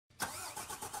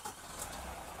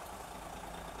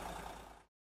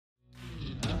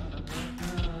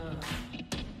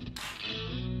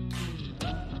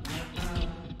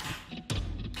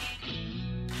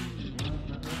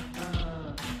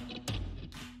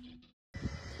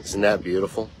Isn't that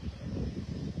beautiful?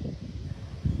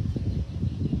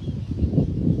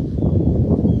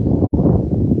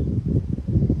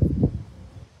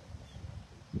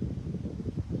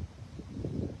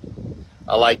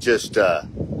 I like just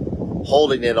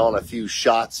holding it on a few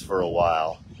shots for a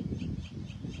while,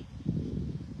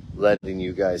 letting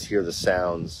you guys hear the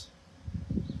sounds.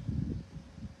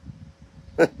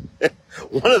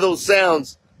 One of those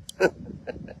sounds.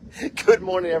 Good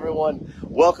morning, everyone.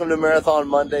 Welcome to Marathon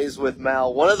Mondays with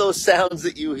Mal. One of those sounds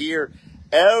that you hear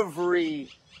other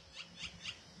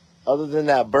than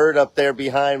that bird up there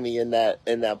behind me in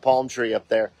that palm tree up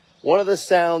there. One of the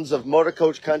sounds of Motor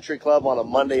Coach Country Club on a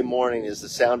Monday morning is the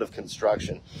sound of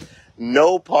construction.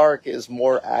 No park is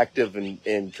more active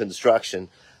in construction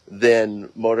than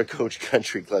Motor Coach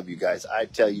Country Club, you guys. I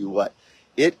tell you what,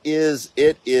 it is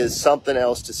something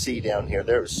else to see down here.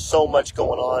 There is so much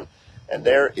going on, and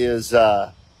there is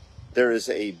a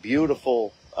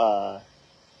beautiful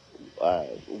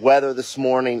weather this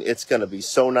morning. It's going to be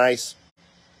so nice.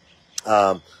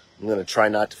 I'm going to try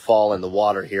not to fall in the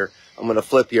water here. I'm going to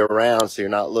flip you around so you're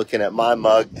not looking at my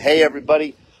mug. Hey,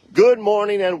 everybody. Good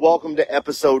morning and welcome to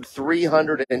episode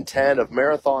 310 of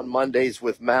Marathon Mondays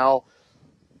with Mal.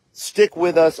 Stick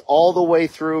with us all the way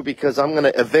through because I'm going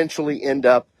to eventually end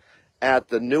up at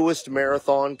the newest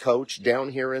marathon coach down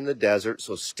here in the desert.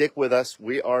 So stick with us.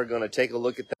 We are going to take a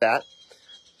look at that.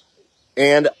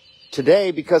 And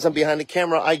today, because I'm behind the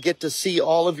camera, I get to see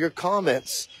all of your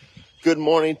comments. Good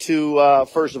morning to,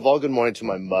 first of all, good morning to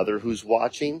my mother who's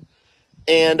watching.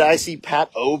 And I see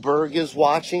Pat Oberg is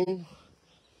watching.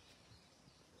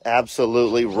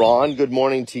 Absolutely. Ron, good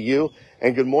morning to you.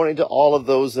 And good morning to all of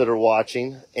those that are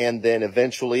watching. And then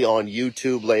eventually on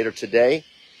YouTube later today.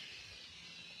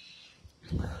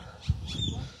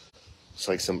 It's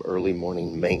like some early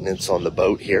morning maintenance on the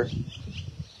boat here.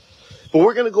 But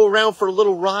we're going to go around for a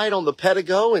little ride on the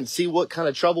Pedigo and see what kind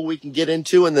of trouble we can get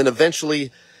into. And then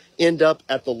eventually end up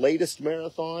at the latest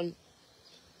marathon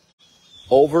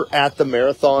over at the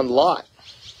marathon lot.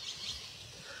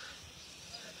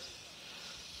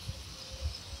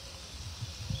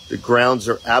 The grounds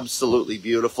are absolutely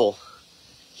beautiful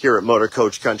here at Motor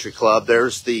Coach Country Club.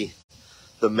 There's the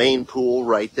main pool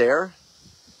right there.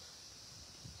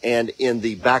 And in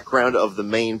the background of the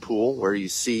main pool, where you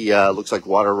see, looks like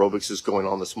water aerobics is going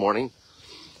on this morning,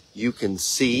 you can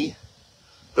see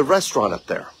the restaurant up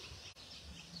there.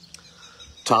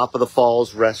 Top of the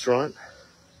Falls restaurant.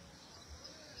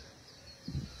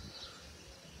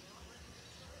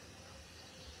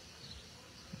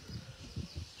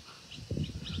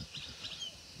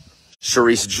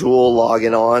 Sharice Jewell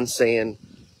logging on saying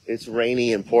it's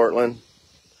rainy in Portland.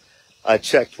 I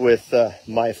checked with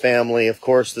my family, of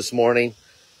course, this morning,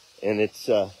 and it's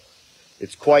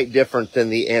quite different than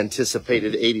the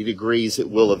anticipated 80 degrees it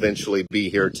will eventually be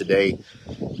here today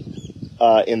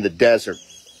in the desert.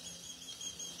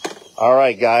 All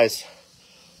right, guys,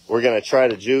 we're going to try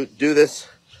to do this.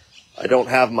 I don't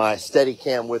have my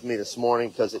Steadicam with me this morning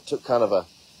because it took kind of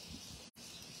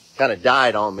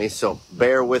died on me, so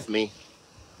bear with me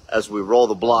as we roll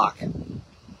the block.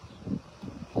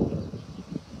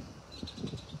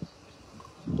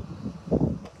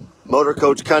 Motor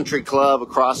Coach Country Club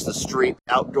across the street,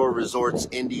 Outdoor Resorts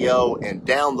Indio, and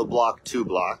down the block 2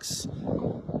 blocks,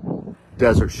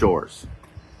 Desert Shores.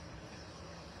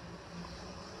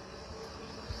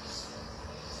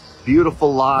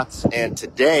 Beautiful lots, and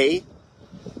today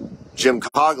Jim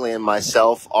Cogley and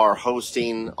myself are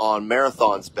hosting on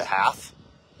Marathon's behalf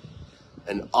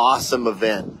an awesome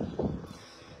event.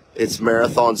 It's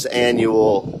Marathon's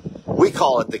annual, we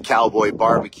call it the Cowboy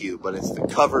Barbecue, but it's the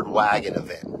Covered Wagon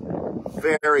event.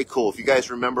 Very cool. If you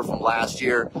guys remember from last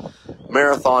year,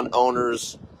 Marathon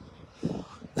owners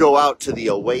go out to the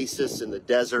oasis in the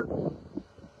desert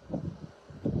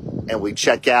and we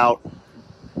check out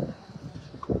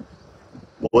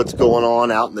what's going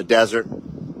on out in the desert.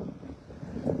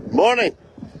 Morning.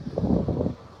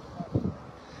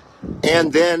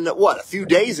 And then, a few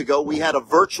days ago, we had a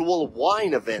virtual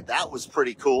wine event. That was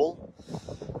pretty cool.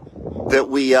 That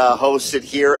we hosted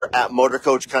here at Motor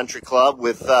Coach Country Club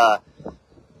with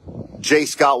J.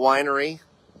 Scott Winery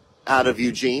out of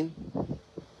Eugene.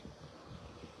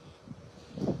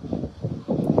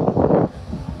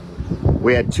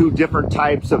 We had 2 different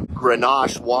types of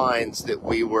Grenache wines that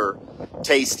we were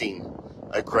tasting.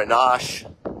 A Grenache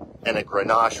and a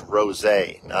Grenache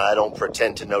Rosé. Now, I don't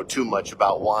pretend to know too much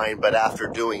about wine, but after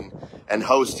doing and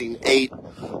hosting 8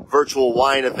 virtual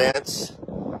wine events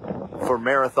for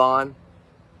Marathon,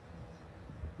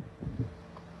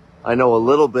 I know a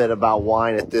little bit about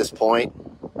wine at this point.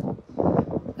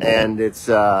 And it's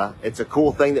a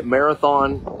cool thing that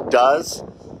Marathon does.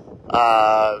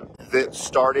 That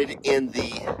started in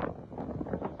the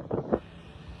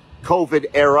COVID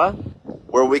era,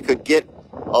 where we could get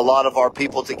a lot of our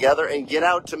people together and get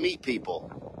out to meet people.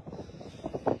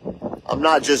 I'm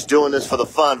not just doing this for the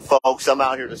fun, folks. I'm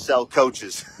out here to sell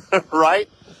coaches, right?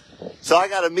 So I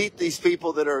got to meet these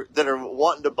people that are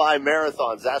wanting to buy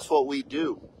marathons. That's what we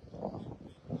do.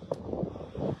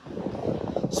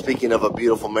 Speaking of a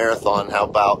beautiful marathon, how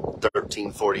about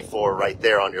 1344 right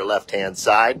there on your left-hand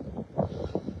side?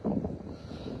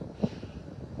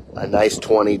 A nice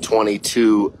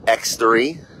 2022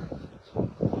 X3.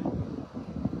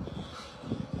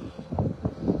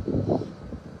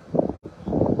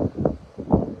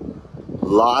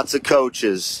 Lots of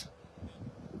coaches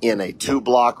in a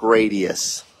 2-block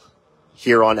radius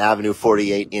here on Avenue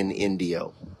 48 in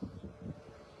Indio.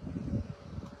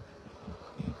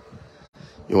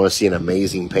 You want to see an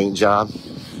amazing paint job?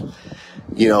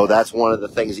 You know, that's one of the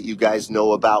things that you guys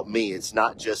know about me. It's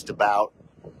not just about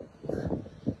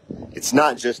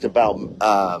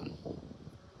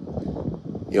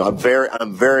you know, I'm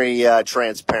very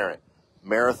transparent.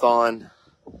 Marathon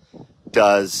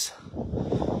does,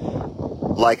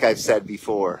 like I've said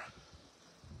before.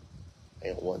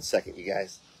 Hang on 1 second, you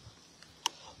guys.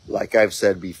 Like I've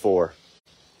said before,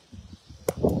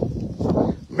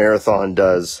 Marathon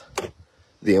does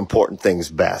the important things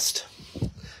best.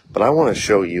 But I want to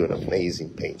show you an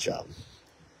amazing paint job.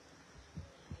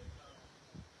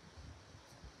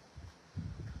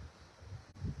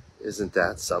 Isn't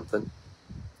that something?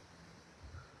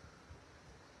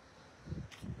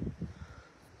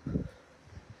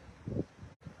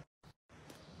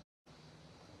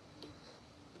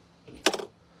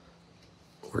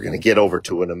 We're going to get over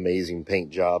to an amazing paint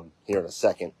job here in a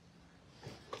second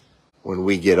when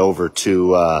we get over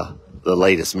to the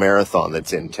latest marathon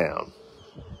that's in town.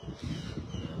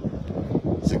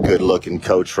 It's a good looking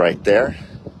coach right there.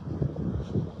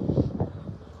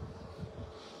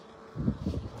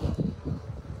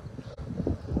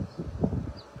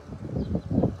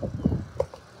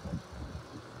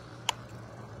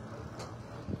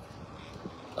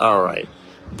 All right.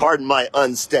 Pardon my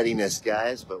unsteadiness,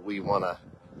 guys, but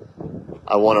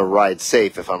I want to ride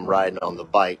safe if I'm riding on the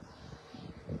bike.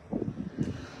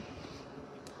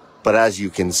 But as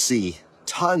you can see,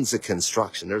 tons of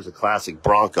construction. There's a classic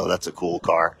Bronco. That's a cool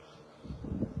car.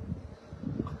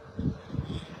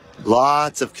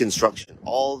 Lots of construction.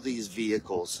 All these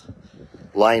vehicles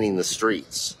lining the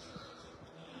streets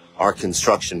are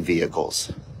construction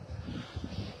vehicles.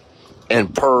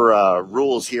 And per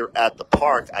rules here at the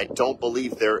park, I don't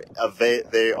believe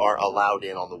they are allowed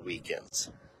in on the weekends.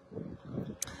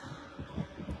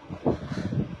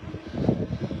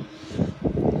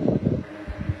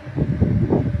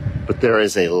 But there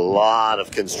is a lot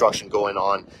of construction going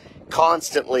on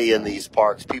constantly in these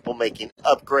parks. People making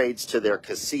upgrades to their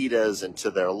casitas and to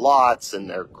their lots and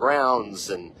their grounds,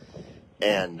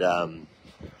 and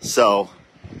so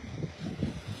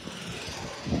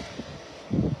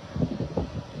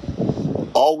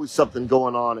always something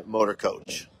going on at Motor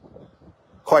Coach.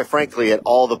 Quite frankly, at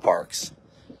all the parks.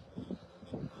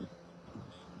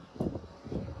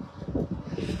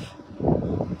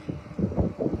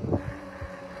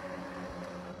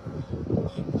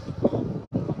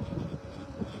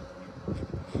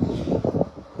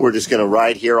 We're just going to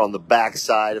ride here on the back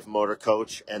side of Motor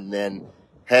Coach and then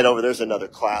head over. There's another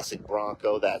classic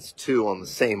Bronco. That's two on the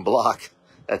same block.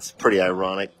 That's pretty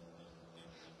ironic.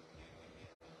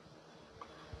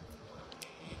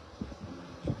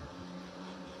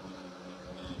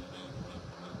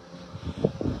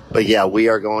 But yeah, we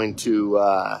are going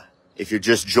to, if you're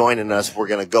just joining us, we're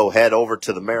going to go head over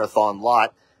to the Marathon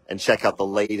lot and check out the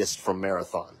latest from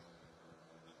Marathon.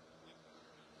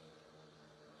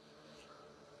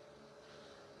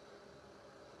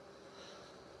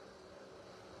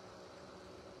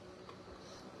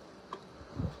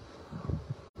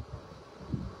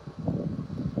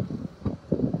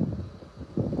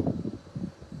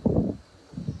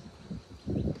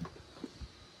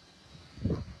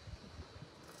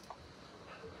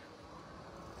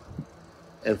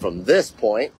 And from this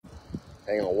point,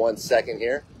 hang on 1 second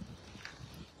here,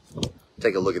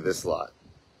 take a look at this lot.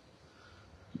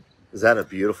 Is that a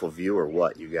beautiful view or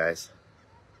what, you guys?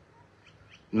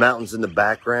 Mountains in the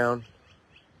background.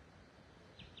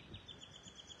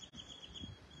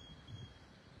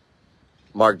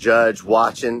 Mark Judge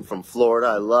watching from Florida.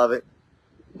 I love it.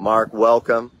 Mark,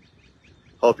 welcome.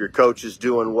 Hope your coach is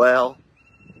doing well.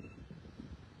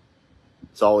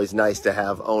 It's always nice to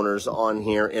have owners on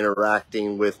here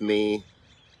interacting with me.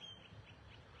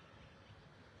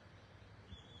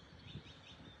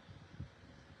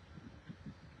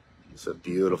 It's a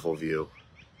beautiful view.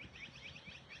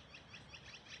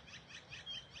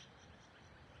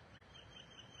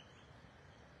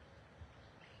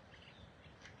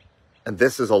 And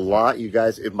this is a lot, you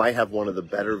guys. It might have one of the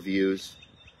better views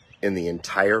in the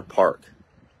entire park.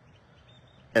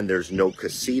 And there's no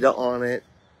casita on it.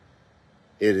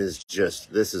 It is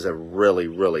just, this is a really,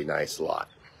 really nice lot.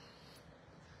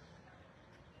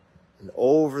 And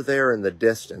over there in the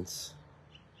distance,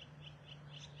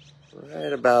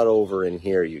 right about over in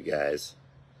here, you guys,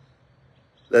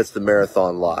 that's the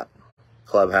Marathon lot.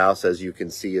 Clubhouse, as you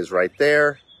can see, is right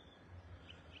there.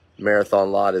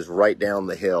 Marathon lot is right down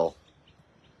the hill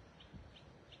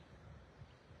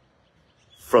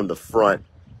from the front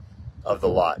of the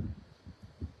lot.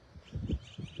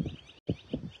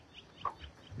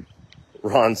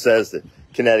 Ron says that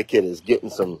Connecticut is getting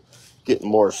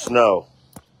more snow.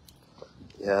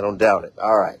 Yeah, I don't doubt it.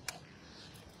 All right.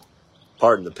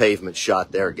 Pardon the pavement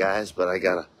shot there, guys, but I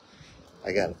gotta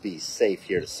be safe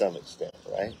here to some extent,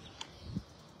 right?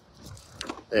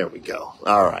 There we go.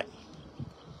 All right.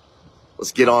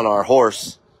 Let's get on our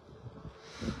horse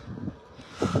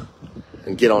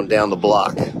and get on down the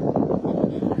block.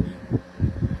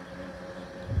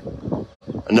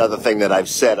 Another thing that I've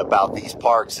said about these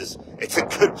parks is it's a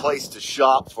good place to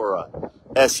shop for a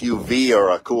SUV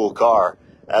or a cool car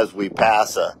as we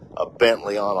pass a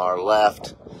Bentley on our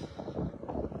left.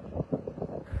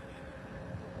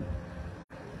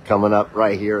 Coming up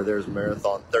right here, there's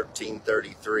Marathon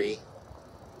 1333.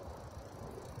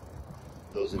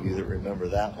 Those of you that remember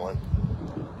that one.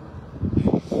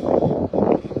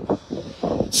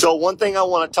 So one thing I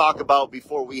want to talk about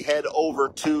before we head over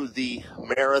to the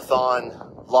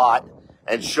Marathon lot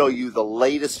and show you the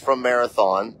latest from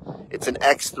Marathon. It's an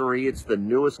X3. It's the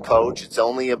newest coach. It's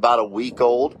only about a week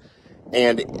old.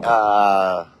 And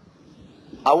I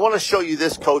want to show you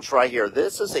this coach right here.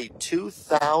 This is a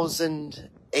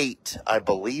 2008, I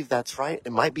believe that's right.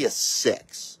 It might be a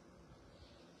 6.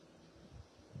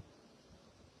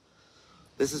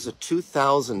 This is a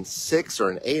 2006 or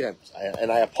an 8,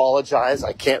 and I apologize,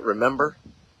 I can't remember.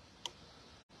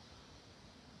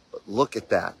 But look at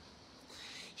that.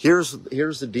 Here's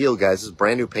the deal, guys. This is a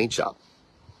brand new paint job.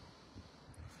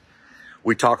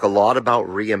 We talk a lot about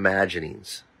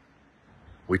reimaginings.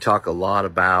 We talk a lot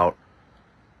about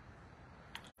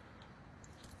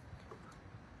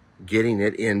getting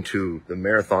it into the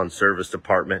Marathon service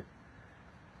department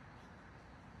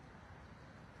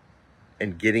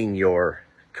and getting your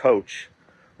coach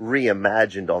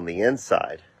reimagined on the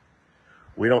inside.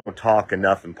 We don't talk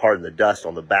enough, and pardon the dust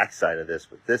on the backside of this,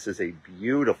 but this is a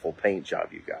beautiful paint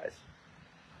job, you guys.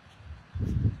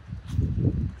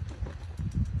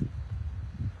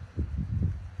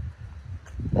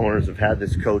 Owners have had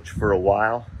this coach for a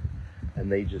while,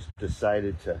 and they just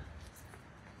decided to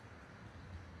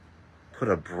put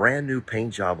a brand new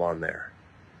paint job on there.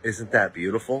 Isn't that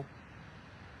beautiful?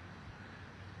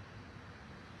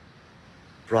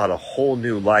 Brought a whole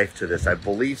new life to this. I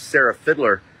believe Sarah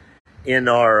Fiddler in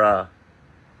our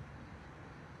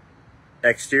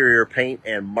exterior paint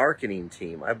and marketing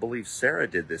team, I believe Sarah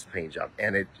did this paint job,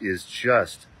 and it is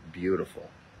just beautiful.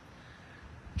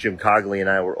 Jim Cogley and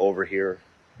I were over here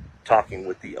talking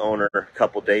with the owner a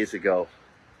couple days ago,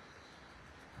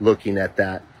 looking at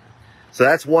that. So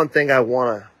that's one thing I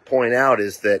want to point out,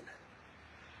 is that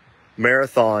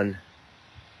Marathon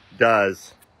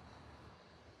does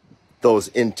those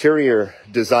interior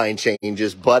design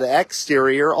changes, but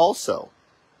exterior also.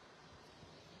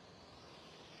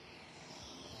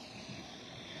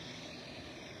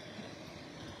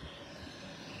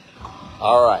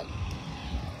 All right.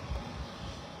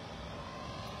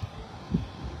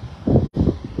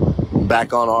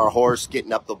 Back on our horse,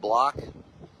 getting up the block.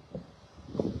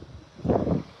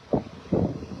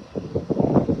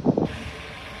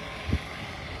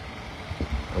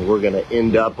 And we're going to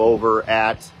end up over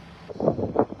at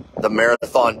the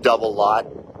Marathon double lot,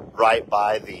 right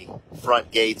by the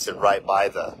front gates and right by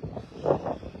the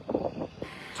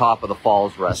top of the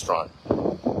Falls restaurant.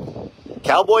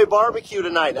 Cowboy barbecue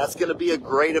tonight. That's going to be a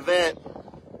great event.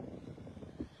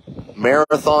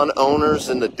 Marathon owners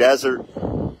in the desert.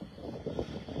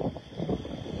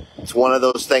 It's one of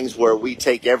those things where we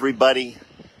take everybody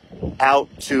out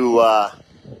to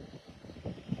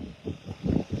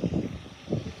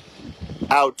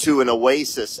an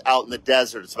oasis out in the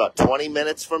desert. It's about 20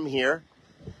 minutes from here,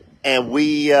 and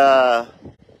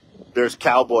there's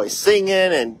cowboys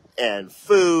singing and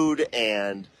food,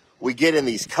 and we get in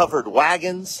these covered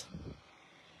wagons,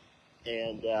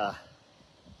 and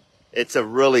it's a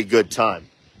really good time.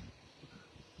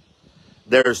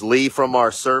 There's Lee from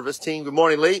our service team. Good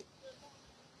morning, Lee.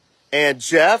 And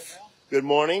Jeff Good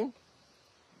morning.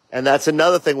 And that's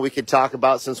another thing we could talk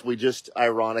about since we just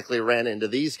ironically ran into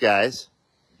these guys,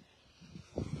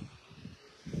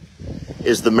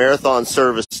 is the Marathon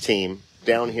service team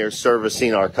down here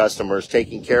servicing our customers,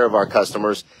 taking care of our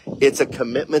customers. It's a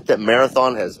commitment that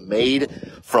Marathon has made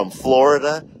from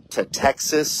Florida to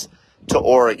Texas to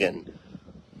Oregon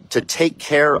to take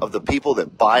care of the people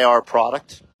that buy our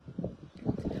product,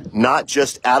 not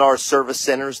just at our service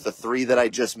centers, the 3 that I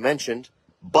just mentioned,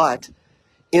 but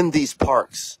in these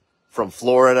parks from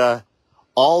Florida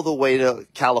all the way to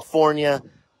California,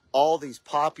 all these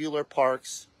popular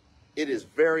parks. It is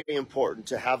very important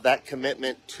to have that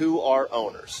commitment to our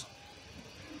owners.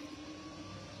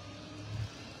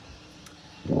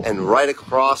 And right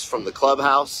across from the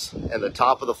clubhouse and the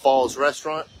top of the Falls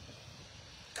restaurant,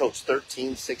 Coach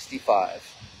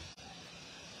 1365.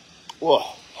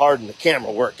 Whoa, pardon the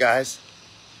camera work, guys.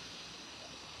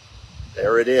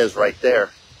 There it is right there.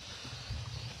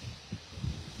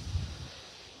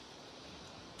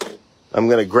 I'm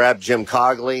going to grab Jim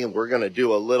Cogley and we're going to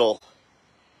do a little...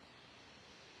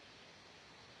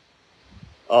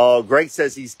 Oh, Greg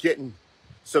says he's getting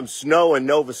some snow in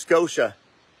Nova Scotia.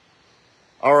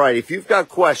 All right, if you've got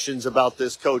questions about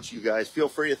this coach, you guys, feel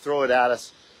free to throw it at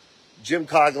us. Jim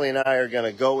Cogley and I are going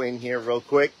to go in here real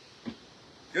quick.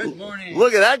 Good morning.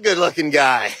 Look at that good-looking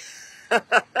guy. The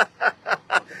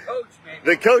coach, maybe.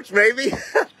 The coach, maybe?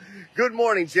 Good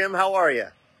morning, Jim. How are you?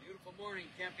 Beautiful morning.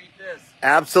 Can't beat this.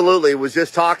 Absolutely. Was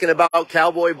just talking about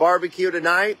Cowboy Barbecue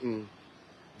tonight and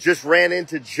just ran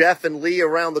into Jeff and Lee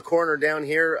around the corner down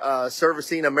here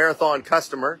servicing a Marathon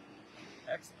customer.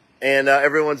 Excellent. And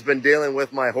everyone's been dealing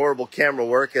with my horrible camera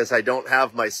work as I don't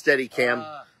have my Steadicam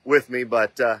with me,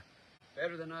 but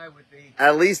better than I would be.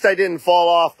 at least I didn't fall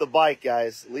off the bike,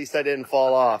 guys. At least I didn't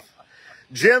fall off.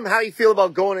 Jim, how do you feel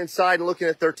about going inside and looking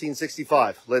at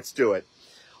 1365? Let's do it.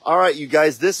 All right, you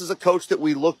guys, this is a coach that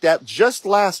we looked at just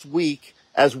last week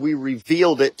as we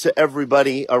revealed it to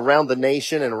everybody around the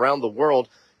nation and around the world.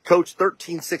 Coach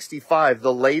 1365,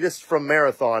 the latest from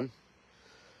Marathon.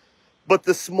 But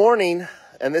this morning,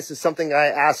 and this is something I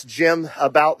asked Jim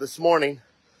about this morning,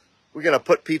 we're going to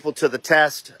put people to the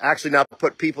test. Actually, not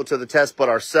put people to the test, but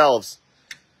ourselves.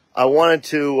 I wanted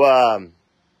to...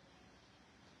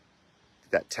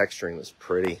 that texturing was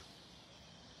pretty.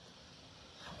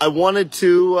 I wanted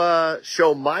to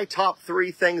show my top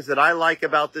 3 things that I like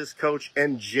about this coach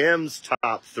and Jim's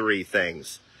top 3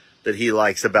 things that he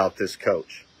likes about this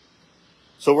coach.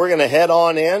 So we're going to head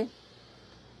on in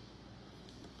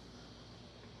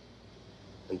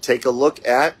and take a look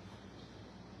at...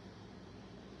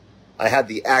 I had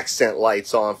the accent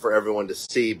lights on for everyone to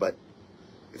see, but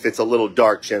if it's a little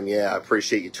dark, Jim, yeah, I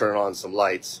appreciate you turning on some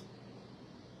lights.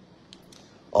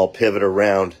 I'll pivot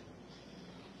around.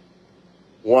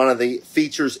 One of the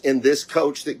features in this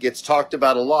coach that gets talked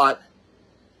about a lot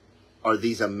are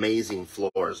these amazing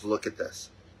floors. Look at this.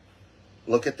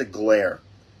 Look at the glare.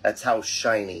 That's how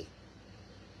shiny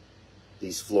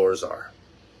these floors are.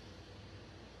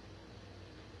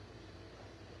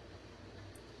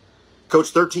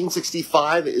 Coach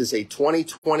 1365 is a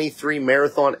 2023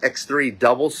 Marathon X3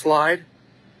 double slide,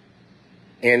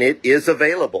 and it is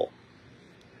available.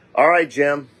 All right,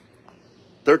 Jim.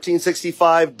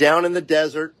 1365 down in the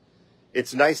desert.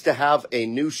 It's nice to have a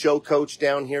new show coach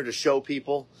down here to show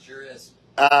people. Sure is.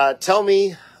 Tell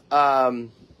me, I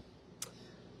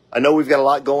know we've got a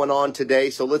lot going on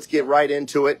today, so let's get right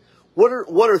into it. What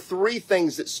are 3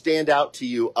 things that stand out to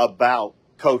you about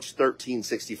Coach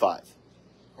 1365?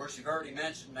 Of course, you've already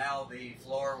mentioned now the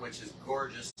floor, which is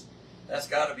gorgeous. That's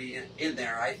got to be in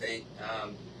there, I think.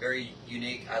 Very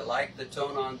unique. I like the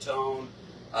tone-on-tone,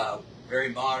 very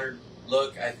modern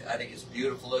look. I think it's a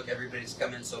beautiful look. Everybody's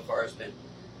come in so far has been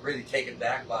really taken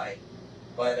back by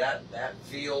that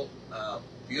feel.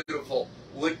 Beautiful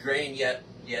wood grain, yet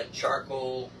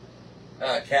charcoal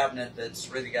cabinet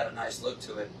that's really got a nice look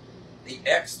to it. The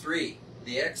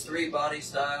X3 body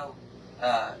style.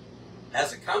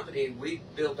 As a company, we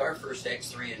built our first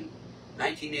X3 in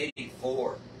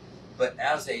 1984, but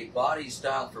as a body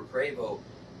style for Prevost,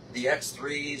 the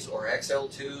X3s or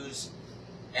XL2s,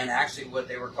 and actually what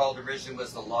they were called originally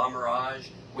was the La Mirage,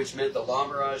 which meant the La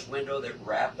Mirage window that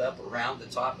wrapped up around the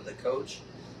top of the coach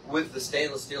with the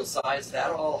stainless steel sides.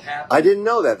 That all happened. I didn't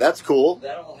know that. That's cool.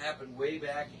 That all happened way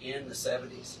back in the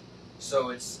 70s. So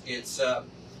it's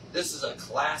this is a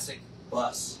classic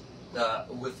bus.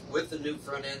 With the new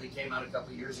front end that came out a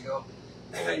couple of years ago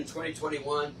in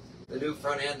 2021, the new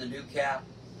front end, the new cap,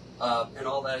 and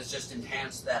all that has just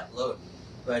enhanced that look.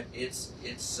 But it's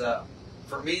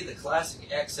for me the classic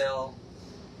XL,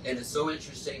 and it's so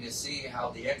interesting to see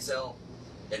how the XL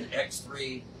and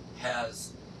X3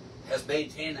 has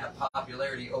maintained that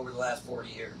popularity over the last 40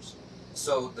 years.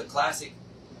 So the classic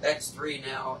X3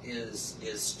 now is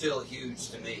still huge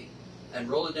to me. And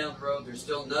rolling down the road, there's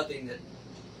still nothing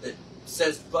that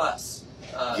says bus.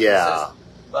 Yeah. Says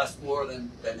bus more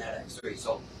than that X3.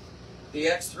 So the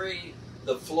X3,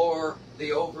 the floor,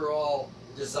 the overall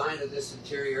design of this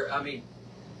interior, I mean,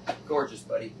 gorgeous,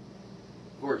 buddy.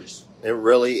 Gorgeous. It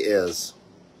really is.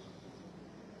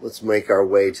 Let's make our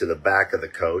way to the back of the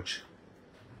coach.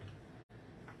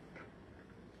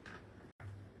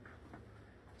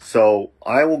 So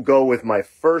I will go with my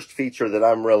first feature that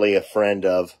I'm really a friend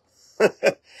of.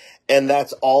 And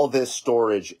that's all this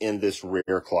storage in this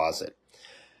rear closet.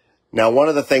 Now, one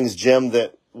of the things, Jim,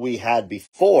 that we had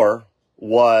before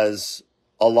was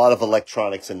a lot of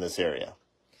electronics in this area.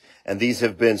 And these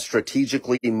have been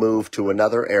strategically moved to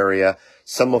another area,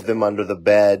 some of them under the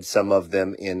bed, some of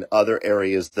them in other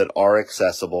areas that are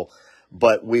accessible.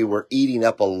 But we were eating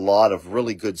up a lot of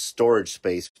really good storage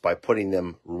space by putting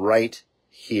them right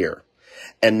here.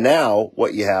 And now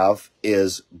what you have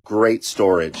is great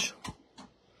storage.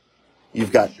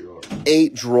 You've got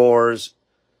 8 drawers,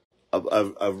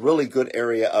 a really good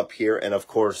area up here, and of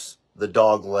course the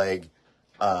dog leg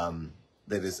that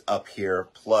is up here,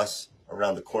 plus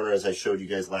around the corner, as I showed you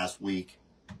guys last week,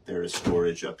 there is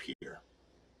storage up here.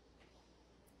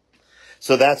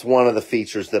 So that's one of the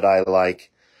features that I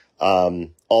like.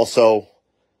 Also,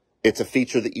 it's a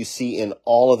feature that you see in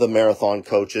all of the Marathon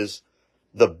coaches.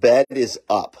 The bed is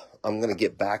up. I'm going to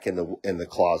get back in the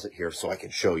closet here so I can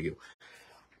show you.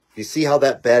 You see how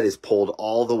that bed is pulled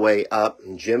all the way up,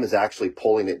 and Jim is actually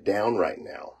pulling it down right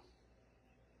now.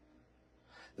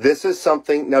 This is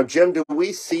something. Now, Jim, do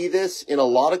we see this in a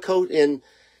lot of in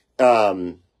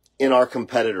our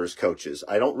competitors' coaches?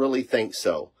 I don't really think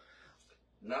so.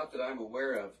 Not that I'm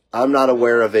aware of. I'm not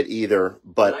aware of it either.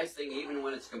 But the nice thing, even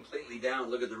when it's completely down,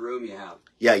 look at the room you have.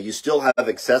 Yeah, you still have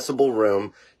accessible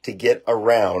room to get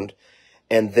around,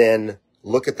 and then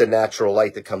look at the natural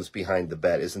light that comes behind the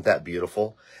bed. Isn't that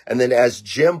beautiful? And then as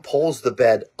Jim pulls the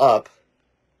bed up,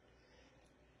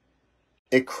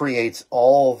 it creates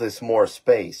all this more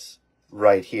space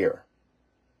right here.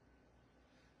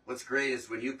 What's great is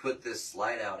when you put this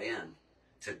slide out in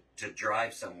to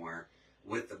drive somewhere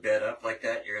with the bed up like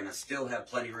that, you're going to still have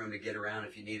plenty of room to get around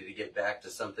if you needed to get back to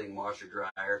something, washer,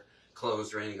 dryer,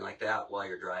 clothes, or anything like that while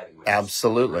you're driving.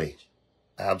 Absolutely.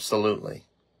 Absolutely.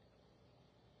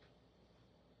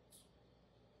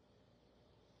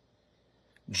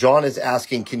 John is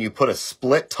asking, can you put a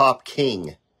split top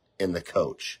king in the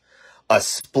coach? A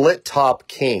split top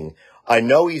king. I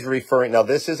know he's referring, now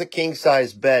this is a king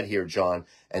size bed here, John,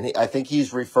 and I think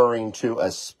he's referring to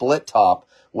a split top,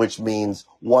 which means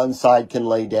one side can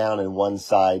lay down and one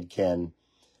side can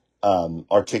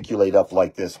articulate up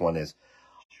like this one is.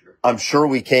 Sure. I'm sure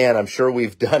we can. I'm sure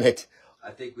we've done it.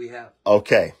 I think we have.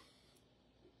 Okay.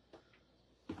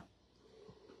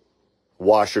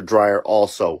 Washer dryer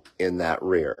also in that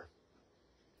rear.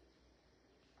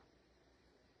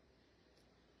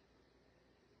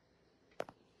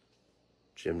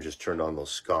 Jim just turned on those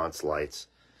sconce lights.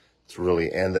 It's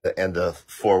really, and the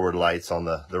forward lights on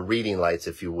the reading lights,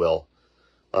 if you will,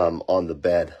 on the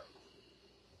bed.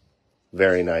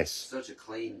 Very nice. Such a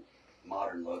clean,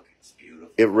 modern look. It's beautiful.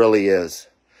 It really is.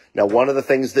 Now, one of the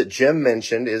things that Jim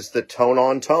mentioned is the tone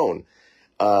on tone.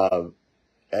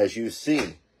 As you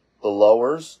see, the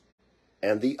lowers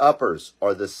and the uppers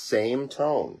are the same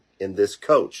tone in this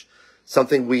coach.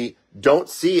 Something we don't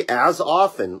see as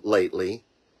often lately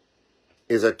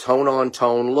is a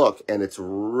tone-on-tone look, and it's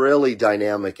really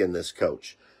dynamic in this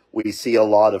coach. We see a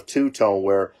lot of two-tone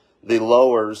where the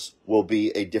lowers will be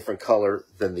a different color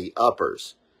than the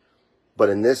uppers. But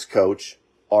in this coach,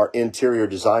 our interior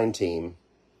design team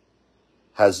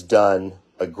has done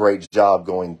a great job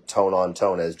going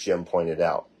tone-on-tone, as Jim pointed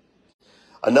out.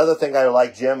 Another thing I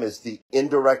like, Jim, is the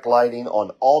indirect lighting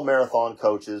on all Marathon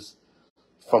coaches.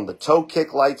 From the toe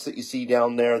kick lights that you see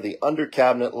down there, the under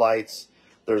cabinet lights,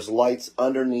 there's lights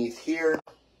underneath here,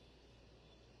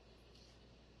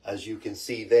 as you can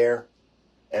see there,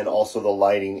 and also the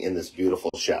lighting in this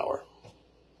beautiful shower.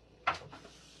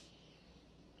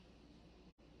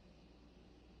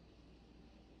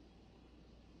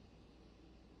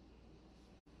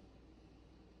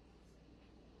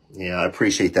 Yeah, I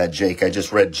appreciate that, Jake. I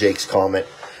just read Jake's comment.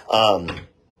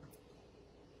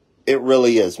 It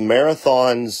really is.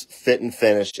 Marathons fit and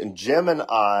finished, and Jim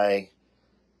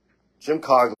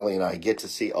Cogley and I get to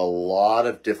see a lot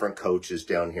of different coaches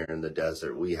down here in the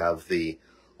desert. We have the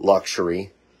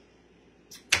luxury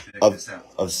of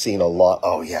seeing a lot.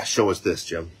 Oh, yeah. Show us this,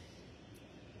 Jim.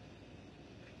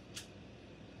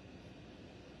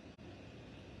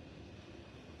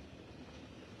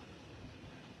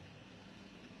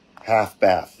 half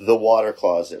bath, the water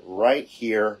closet right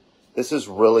here. This is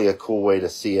really a cool way to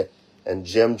see it. And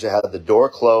Jim had the door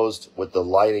closed with the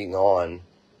lighting on.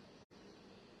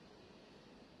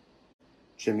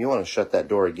 Jim, you want to shut that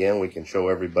door again? We can show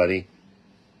everybody.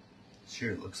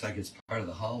 Sure, it looks like it's part of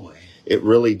the hallway. It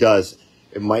really does.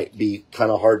 It might be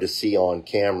kind of hard to see on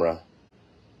camera,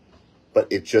 but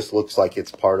it just looks like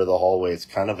it's part of the hallway. It's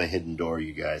kind of a hidden door,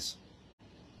 you guys.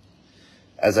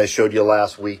 As I showed you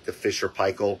last week, the Fisher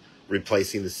Paykel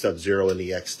replacing the Sub-Zero in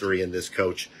the X3 in this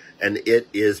coach, and it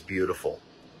is beautiful.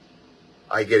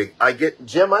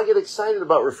 Jim, I get excited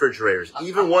about refrigerators,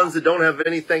 even ones that don't have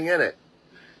anything in it.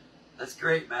 That's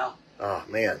great, Mal. Oh,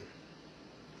 man.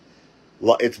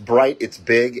 It's bright, it's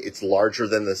big, it's larger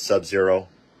than the Sub-Zero.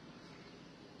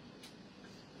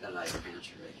 Got a nice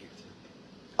pantry right here, too.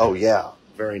 Oh, yeah.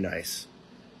 Very nice.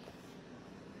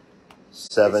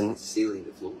 7. Ceiling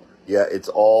to floor. Yeah, it's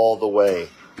all the way.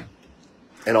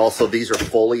 And also, these are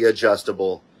fully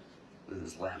adjustable.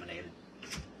 This is laminated.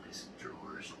 Nice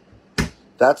drawers.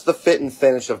 That's the fit and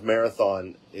finish of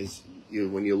Marathon, is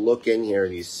when you look in here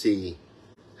and you see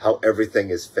how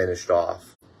everything is finished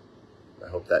off. I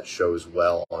hope that shows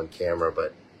well on camera,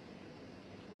 but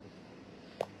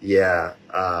yeah.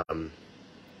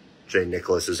 Jay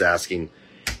Nicholas is asking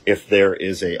if there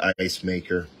is a ice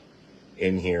maker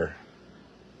in here.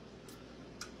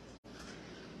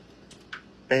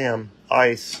 Bam,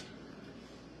 ice.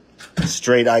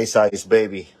 Straight ice,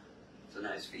 baby. It's a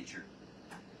nice feature.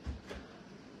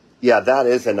 Yeah, that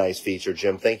is a nice feature,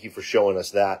 Jim. Thank you for showing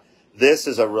us that. This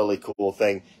is a really cool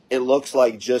thing. It looks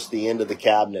like just the end of the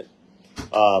cabinet.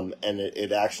 And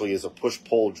it actually is a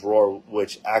push-pull drawer,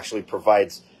 which actually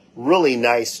provides really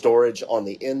nice storage on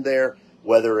the end there,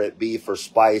 whether it be for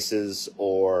spices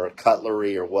or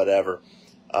cutlery or whatever.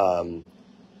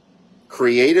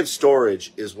 Creative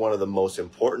storage is one of the most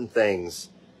important things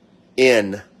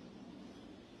in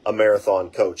a Marathon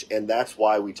coach. And that's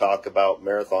why we talk about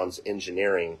Marathon's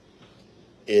engineering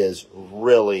is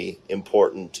really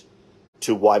important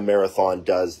to why Marathon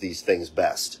does these things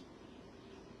best.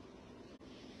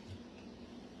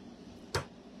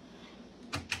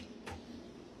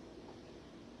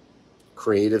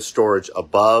 Creative storage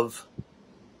above,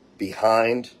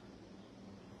 behind,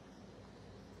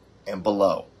 and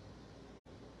below.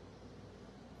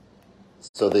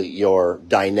 So that your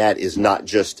dinette is not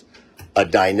just a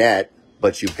dinette,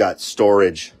 but you've got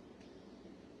storage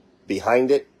behind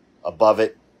it, above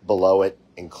it, below it,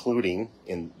 including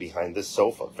behind this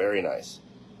sofa. Very nice.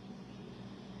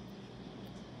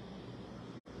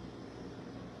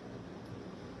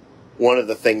 One of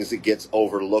the things that gets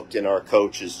overlooked in our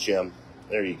coaches, Jim,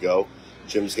 there you go.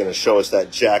 Jim's going to show us that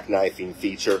jackknifing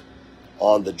feature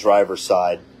on the driver's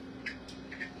side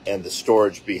and the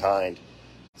storage behind.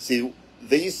 See,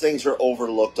 these things are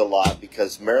overlooked a lot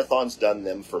because Marathon's done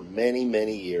them for many,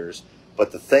 many years.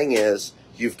 But the thing is,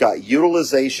 you've got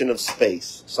utilization of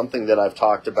space, something that I've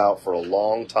talked about for a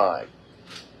long time.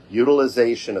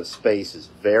 Utilization of space is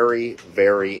very,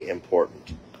 very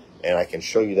important. And I can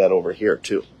show you that over here,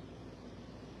 too.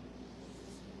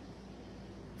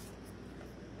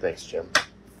 Thanks, Jim.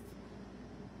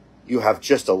 You have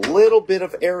just a little bit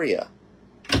of area.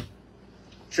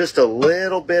 Just a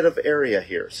little bit of area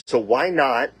here. So why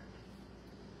not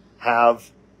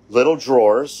have little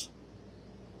drawers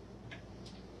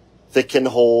that can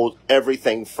hold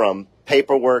everything from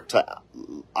paperwork to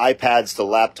iPads to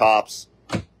laptops?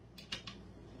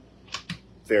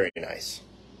 Very nice.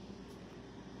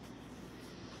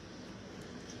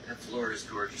 That floor is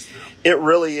gorgeous now. It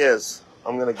really is.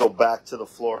 I'm going to go back to the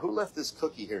floor. Who left this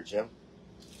cookie here, Jim?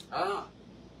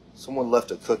 Someone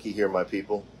left a cookie here, my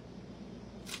people.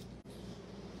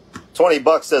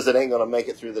 $20 says it ain't going to make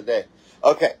it through the day.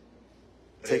 Okay.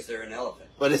 But is there an elephant?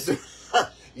 But is there...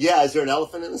 Yeah, is there an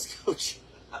elephant in this coach?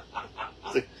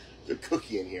 There's a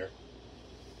cookie in here.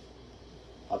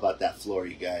 How about that floor,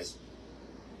 you guys?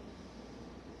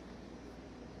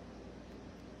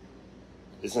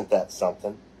 Isn't that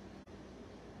something?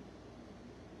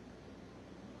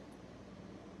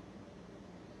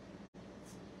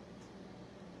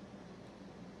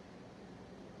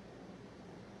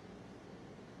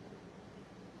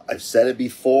 I've said it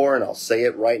before, and I'll say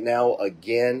it right now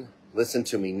again. Listen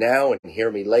to me now and hear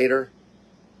me later.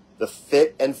 The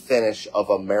fit and finish of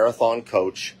a Marathon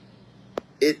coach,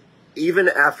 even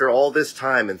after all this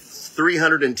time and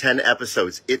 310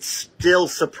 episodes, it still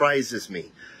surprises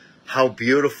me how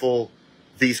beautiful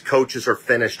these coaches are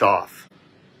finished off.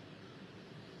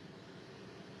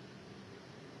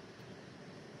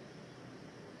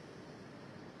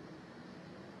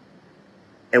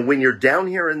 And when you're down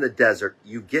here in the desert,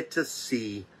 you get to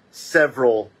see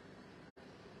several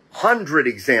 100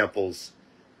 examples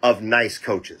of nice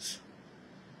coaches.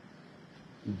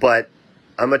 But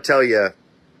I'm going to tell you,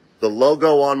 the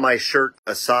logo on my shirt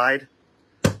aside,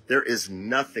 there is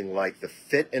nothing like the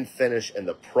fit and finish and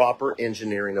the proper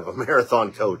engineering of a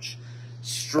marathon coach.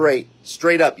 Straight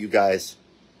up, you guys.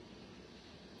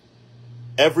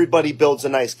 Everybody builds a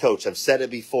nice coach. I've said it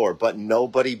before, but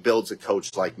nobody builds a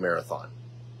coach like Marathon.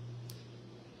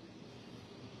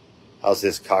 How's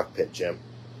this cockpit, Jim?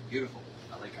 Beautiful.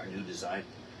 I like our new design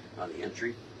on the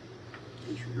entry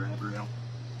grab rail.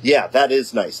 Yeah, that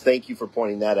is nice. Thank you for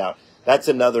pointing that out. That's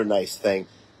another nice thing.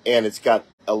 And it's got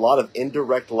a lot of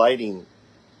indirect lighting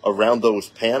around those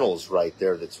panels right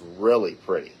there that's really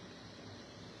pretty.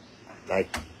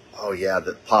 Oh yeah,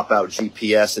 the pop-out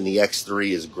GPS in the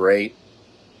X3 is great.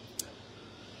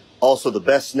 Also the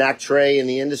best snack tray in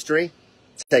the industry.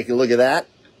 Take a look at that.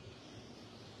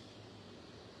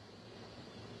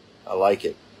 I like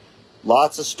it.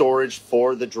 Lots of storage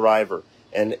for the driver.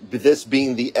 And this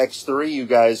being the X3, you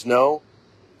guys know,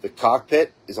 the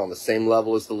cockpit is on the same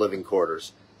level as the living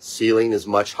quarters. Ceiling is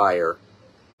much higher.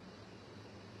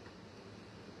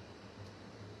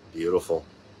 Beautiful.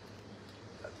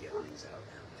 Got the awnings out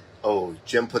now. Oh,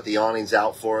 Jim put the awnings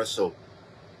out for us, so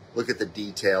look at the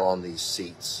detail on these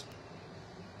seats.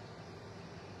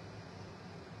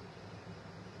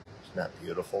 Isn't that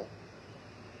beautiful?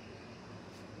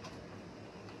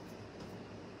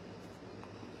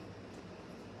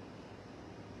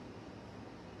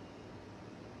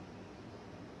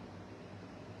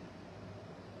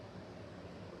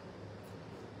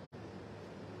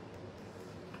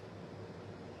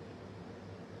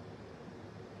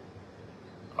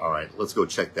 All right, let's go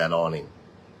check that awning.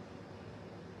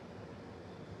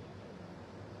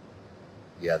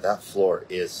 Yeah, that floor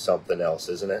is something else,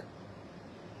 isn't it?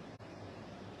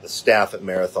 The staff at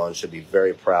Marathon should be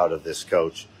very proud of this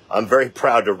coach. I'm very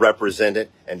proud to represent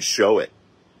it and show it.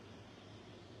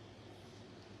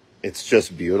 It's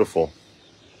just beautiful.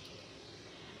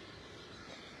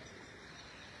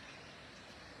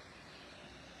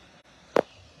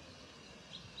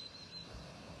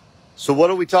 So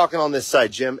what are we talking on this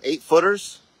side, Jim?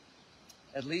 8-footers?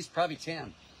 At least probably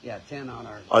 10. Yeah, 10 on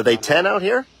our... Are they 10 out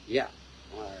here? Yeah,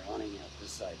 on our awning out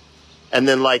this side. And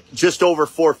then like just over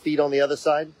 4 feet on the other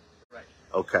side? Right.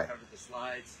 Okay. Cover the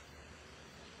slides.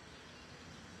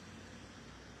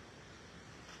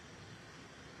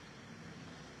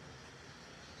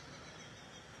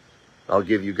 I'll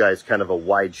give you guys kind of a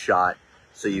wide shot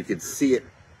so you can see it.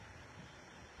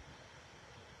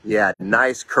 Yeah,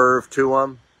 nice curve to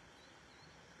them.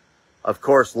 Of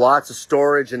course, lots of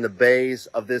storage in the bays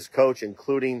of this coach,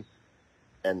 including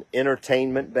an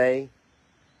entertainment bay.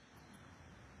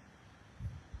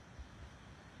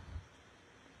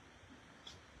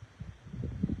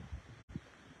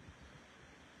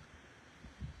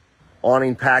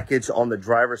 Awning package on the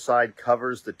driver's side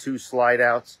covers the 2 slide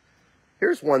outs.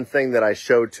 Here's one thing that I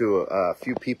showed to a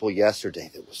few people yesterday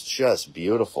that was just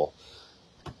beautiful.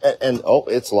 And oh,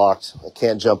 it's locked. I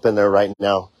can't jump in there right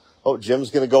now. Oh, Jim's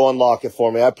going to go unlock it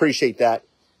for me. I appreciate that.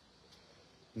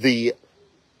 There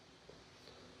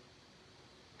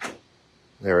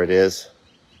it is.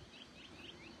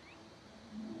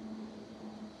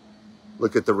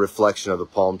 Look at the reflection of the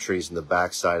palm trees in the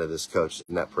backside of this coach.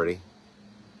 Isn't that pretty?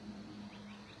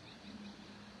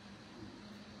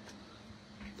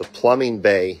 The plumbing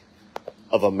bay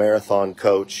of a Marathon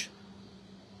coach.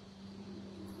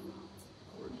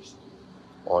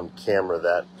 On camera,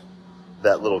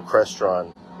 that little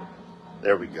Crestron.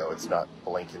 There we go. It's not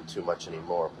blinking too much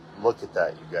anymore. But look at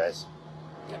that, you guys.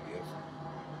 Yeah, beautiful.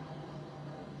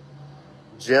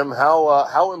 Jim,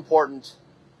 how important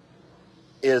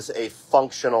is a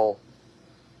functional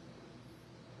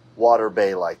water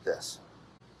bay like this?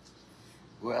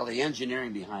 Well, the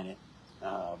engineering behind it,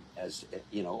 as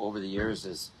you know, over the years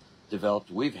has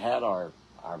developed. We've had our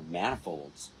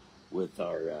manifolds with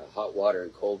our hot water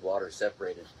and cold water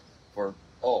separated for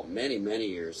many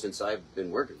years, since I've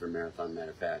been working for Marathon, matter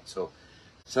of fact. So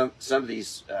some of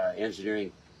these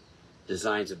engineering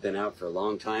designs have been out for a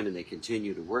long time, and they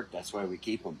continue to work. That's why we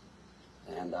keep them.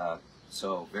 And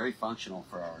so very functional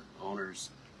for our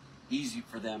owners, easy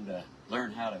for them to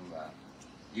learn how to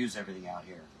use everything out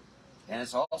here. And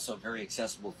it's also very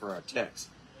accessible for our techs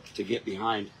to get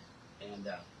behind, and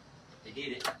they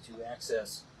need it to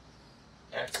access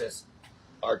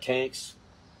our tanks,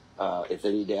 if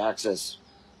they need to access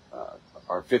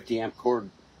our 50 amp cord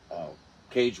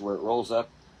cage where it rolls up,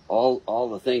 all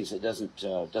the things. It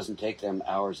doesn't take them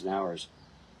hours and hours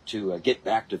to get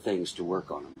back to things to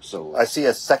work on them. So I see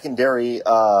a secondary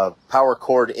power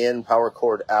cord in, power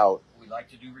cord out. We like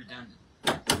to do redundant.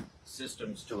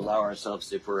 systems to allow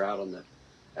ourselves, if we're out in the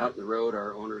road,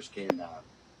 our owners can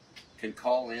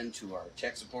call in to our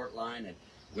tech support line, and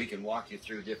we can walk you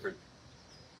through different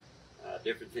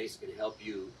things that can help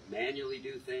you manually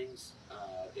do things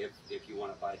if you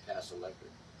want to bypass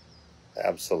electric.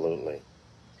 Absolutely.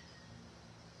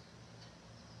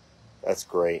 That's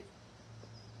great.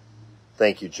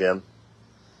 Thank you, Jim.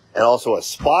 And also a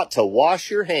spot to wash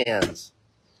your hands.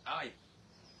 Aye.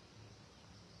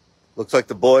 Looks like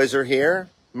the boys are here.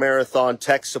 Marathon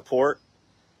Tech Support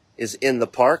is in the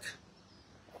park.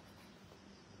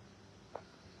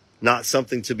 Not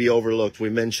something to be overlooked. We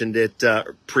mentioned it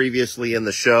previously in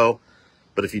the show,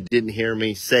 but if you didn't hear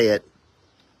me say it,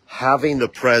 having the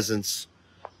presence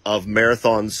of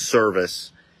Marathon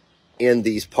service in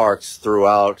these parks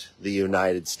throughout the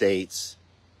United States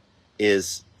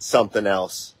is something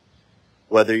else.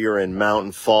 Whether you're in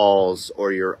Mountain Falls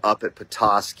or you're up at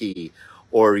Petoskey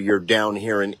or you're down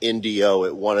here in Indio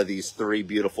at one of these 3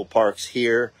 beautiful parks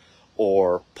here,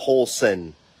 or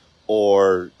Polson,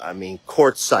 or,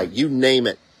 Quartzsite, you name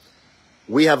it.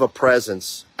 We have a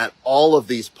presence at all of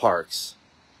these parks,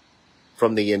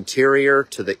 from the interior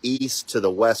to the east to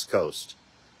the west coast.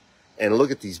 And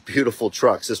look at these beautiful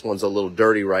trucks. This one's a little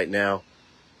dirty right now,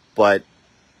 but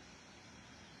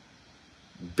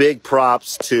big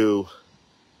props to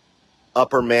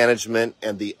upper management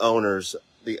and the owners,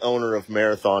 the owner of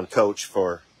Marathon Coach,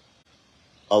 for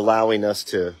allowing us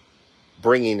to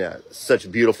bringing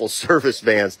such beautiful service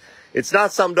vans. It's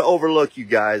not something to overlook, you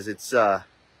guys. It's a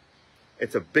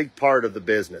big part of the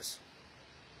business,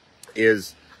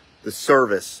 is the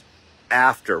service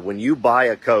after. When you buy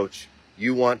a coach,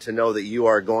 you want to know that you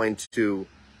are going to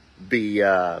be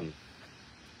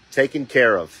taken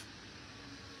care of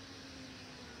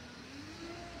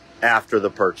after the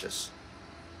purchase.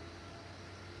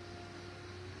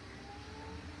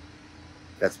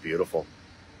 That's beautiful.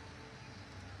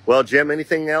 Well, Jim,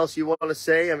 anything else you want to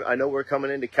say? I know we're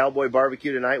coming into Cowboy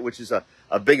Barbecue tonight, which is a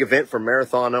big event for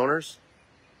Marathon owners.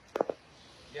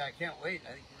 Yeah, I can't wait.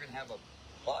 I think we're going to have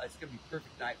it's going to be a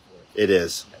perfect night for it. It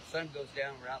is. The sun goes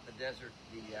down, we're out in the desert.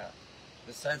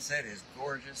 The sunset is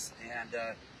gorgeous, and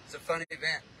it's a fun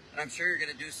event. And I'm sure you're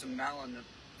going to do some Mal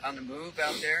on the move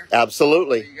out there.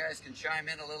 Absolutely. So you guys can chime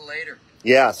in a little later.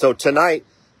 Yeah, so tonight,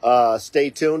 stay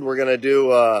tuned. We're going to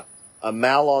do a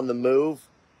Mal on the move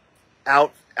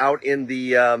out in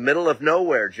the middle of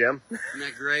nowhere, Jim. Isn't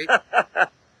that great?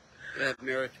 That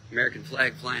American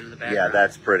flag flying in the background. Yeah,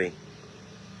 that's pretty.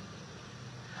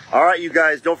 All right, you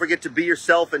guys, don't forget to be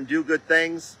yourself and do good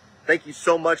things. Thank you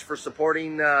so much for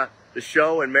supporting the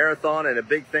show and Marathon, and a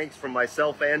big thanks from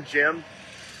myself and Jim.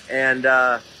 And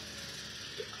I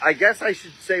guess I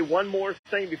should say one more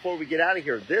thing before we get out of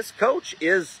here. This coach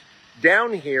is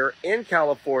down here in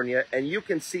California, and you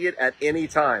can see it at any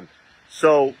time.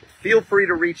 So feel free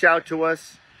to reach out to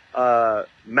us,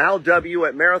 malw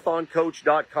at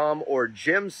marathoncoach.com or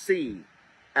Jim C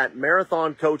at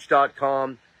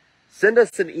marathoncoach.com. Send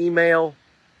us an email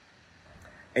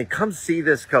and come see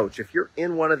this coach. If you're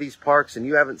in one of these parks and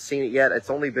you haven't seen it yet, it's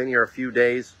only been here a few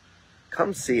days,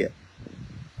 come see it.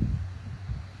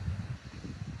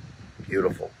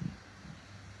 Beautiful.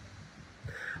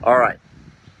 All right.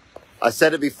 I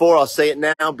said it before, I'll say it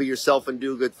now. Be yourself and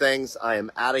do good things. I am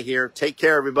out of here. Take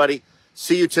care, everybody.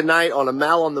 See you tonight on a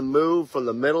Mal on the Move from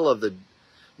the middle of the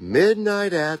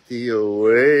midnight at the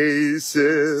Oasis.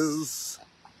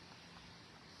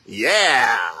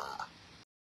 Yeah.